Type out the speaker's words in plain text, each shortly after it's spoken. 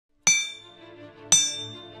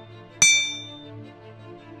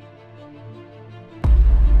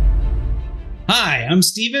Hi, I'm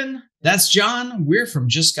Steven. That's John. We're from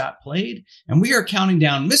Just Got Played, and we are counting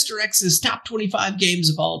down MrX's top 25 games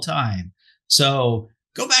of all time. So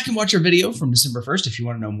go back and watch our video from December 1st if you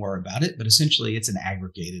want to know more about it. But essentially, it's an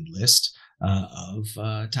aggregated list of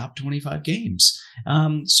top 25 games.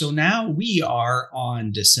 So now we are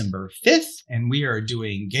on December 5th, and we are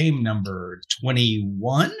doing game number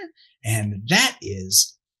 21, and that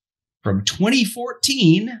is from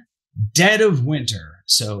 2014, Dead of Winter.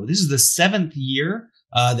 So this is the 7th year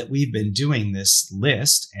that we've been doing this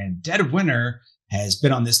list, and Dead of Winter has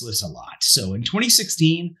been on this list a lot. So in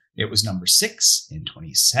 2016, it was number 6. In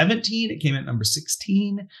 2017, it came at number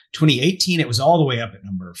 16. 2018, it was all the way up at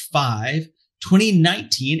number 5.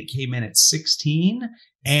 2019, it came in at 16.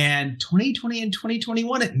 And 2020 and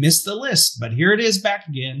 2021, it missed the list. But here it is back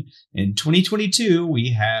again. In 2022, we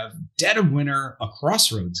have Dead of Winter, a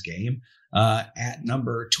Crossroads game, at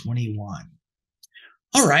number 21.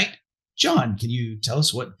 All right, John, can you tell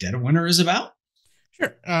us what Dead of Winter is about?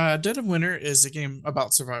 Sure. Dead of Winter is a game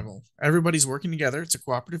about survival. Everybody's working together. It's a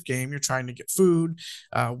cooperative game. You're trying to get food,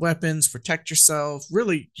 weapons, protect yourself.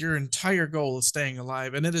 Really, your entire goal is staying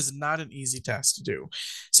alive, and it is not an easy task to do.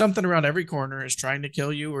 Something around every corner is trying to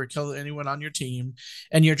kill you or kill anyone on your team,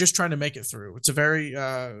 and you're just trying to make it through. It's a very,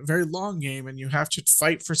 very long game, and you have to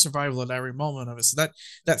fight for survival at every moment of it. So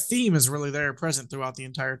that theme is really there, present throughout the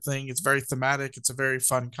entire thing. It's very thematic. It's a very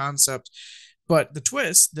fun concept. But the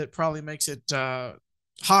twist that probably makes it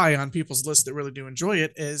high on people's list that really do enjoy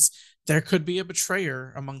it is there could be a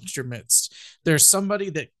betrayer amongst your midst. There's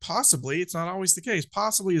somebody that possibly, it's not always the case,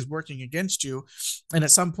 possibly is working against you. And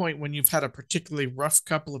at some point when you've had a particularly rough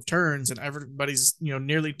couple of turns and everybody's,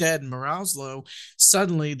 nearly dead and morale's low,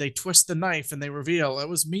 suddenly they twist the knife and they reveal, it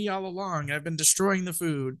was me all along. I've been destroying the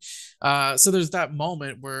food. So there's that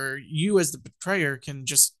moment where you as the betrayer can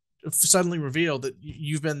just suddenly reveal that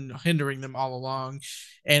you've been hindering them all along.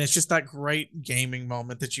 And it's just that great gaming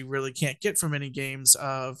moment that you really can't get from any games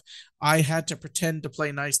of, I had to pretend to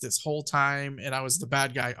play nice this whole time and I was the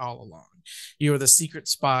bad guy all along. You were the secret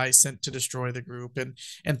spy sent to destroy the group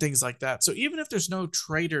and things like that. So even if there's no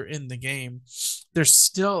traitor in the game, there's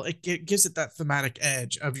still, it gives it that thematic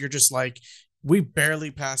edge of you're just like, we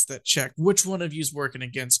barely passed that check. Which one of you is working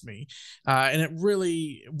against me? And it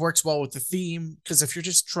really works well with the theme, because if you're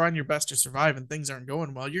just trying your best to survive and things aren't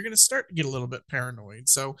going well, you're going to start to get a little bit paranoid.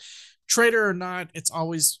 So traitor or not, it's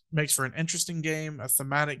always makes for an interesting game, a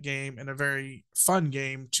thematic game, and a very fun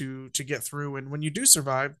game to get through. And when you do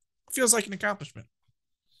survive, it feels like an accomplishment.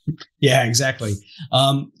 Yeah, exactly.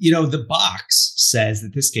 The box says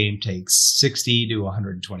that this game takes 60 to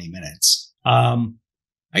 120 minutes.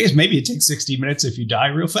 I guess maybe it takes 60 minutes if you die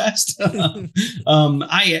real fast. It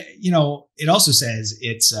also says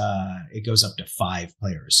it goes up to 5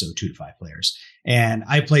 players, so 2 to 5 players. And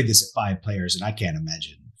I played this at 5 players, and I can't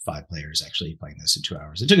imagine 5 players actually playing this in 2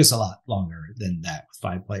 hours. It took us a lot longer than that with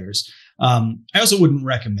 5 players. I also wouldn't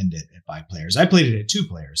recommend it at 5 players. I played it at 2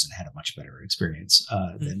 players and had a much better experience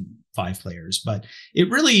than 5 players. But it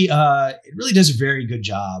really does a very good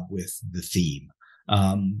job with the theme.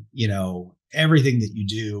 Everything that you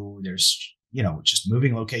do, there's, just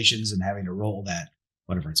moving locations and having to roll that,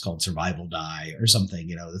 whatever it's called, survival die or something,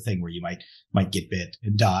 the thing where you might get bit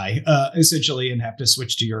and die, essentially, and have to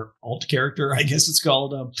switch to your alt character, I guess it's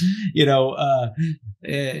called,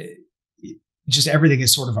 just everything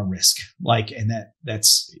is sort of a risk, and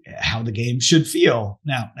that's how the game should feel.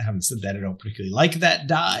 Now, having said that, I don't particularly like that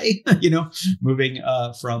die, moving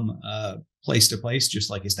from place to place, just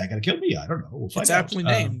like, is that going to kill me? I don't know. We'll find it's out. Aptly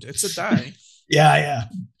named. It's a die. Yeah.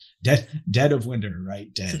 Dead of Winter,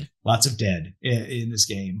 right? Dead. Lots of dead in this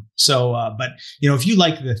game. So, but if you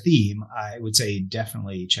like the theme, I would say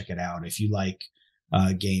definitely check it out. If you like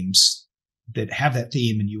games that have that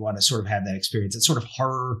theme and you want to sort of have that experience, that sort of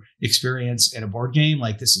horror experience in a board game,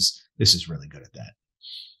 like this is really good at that.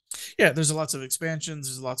 Yeah, there's lots of expansions.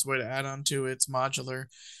 There's lots of way to add on to it. It's modular.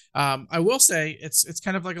 I will say it's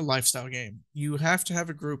kind of like a lifestyle game. You have to have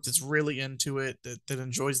a group that's really into it, that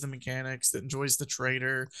enjoys the mechanics, that enjoys the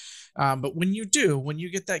trader. But when you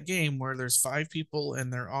get that game where there's 5 people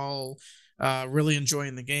and they're all really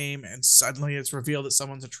enjoying the game, and suddenly it's revealed that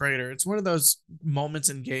someone's a traitor, it's one of those moments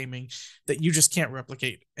in gaming that you just can't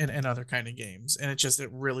replicate in other kind of games. And it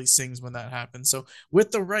really sings when that happens. So with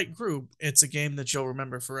the right group, it's a game that you'll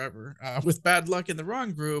remember forever. With bad luck in the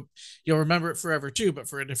wrong group, you'll remember it forever too, but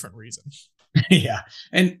for a different reason. Yeah.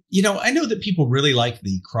 And, I know that people really like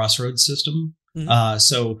the Crossroads system. Mm-hmm.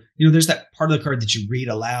 So, there's that part of the card that you read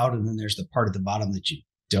aloud, and then there's the part at the bottom that you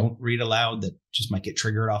don't read aloud that just might get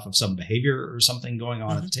triggered off of some behavior or something going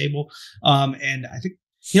on at the table. And I think,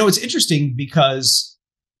 it's interesting because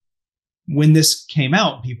when this came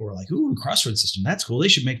out, people were like, ooh, Crossroads system, that's cool. They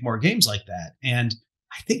should make more games like that. And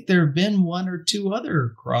I think there have been 1 or 2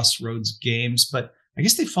 other Crossroads games, but I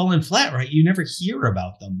guess they've fallen flat, right? You never hear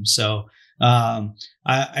about them. So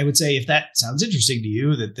I would say if that sounds interesting to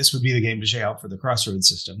you, that this would be the game to check out for the Crossroads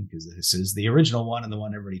system, because this is the original one and the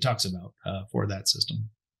one everybody talks about for that system.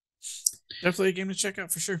 Definitely a game to check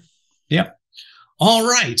out for sure. Yep. All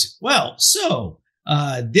right. Well, so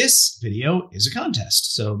this video is a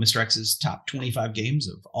contest. So MrX's top 25 games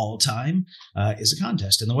of all time is a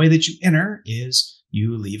contest. And the way that you enter is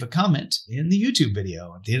you leave a comment in the YouTube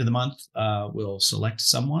video. At the end of the month, we'll select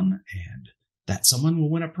someone, and that someone will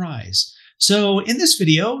win a prize. So in this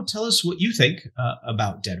video, tell us what you think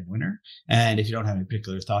about Dead of Winter. And if you don't have any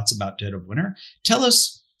particular thoughts about Dead of Winter, tell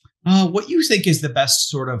us what you think is the best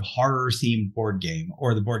sort of horror-themed board game,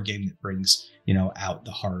 or the board game that brings, out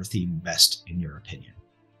the horror theme best in your opinion.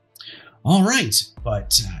 All right,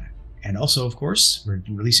 and also, of course, we're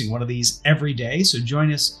releasing one of these every day. So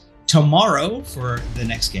join us tomorrow for the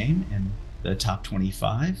next game in the top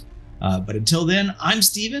 25. But until then, I'm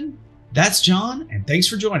Steven, that's John, and thanks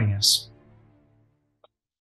for joining us.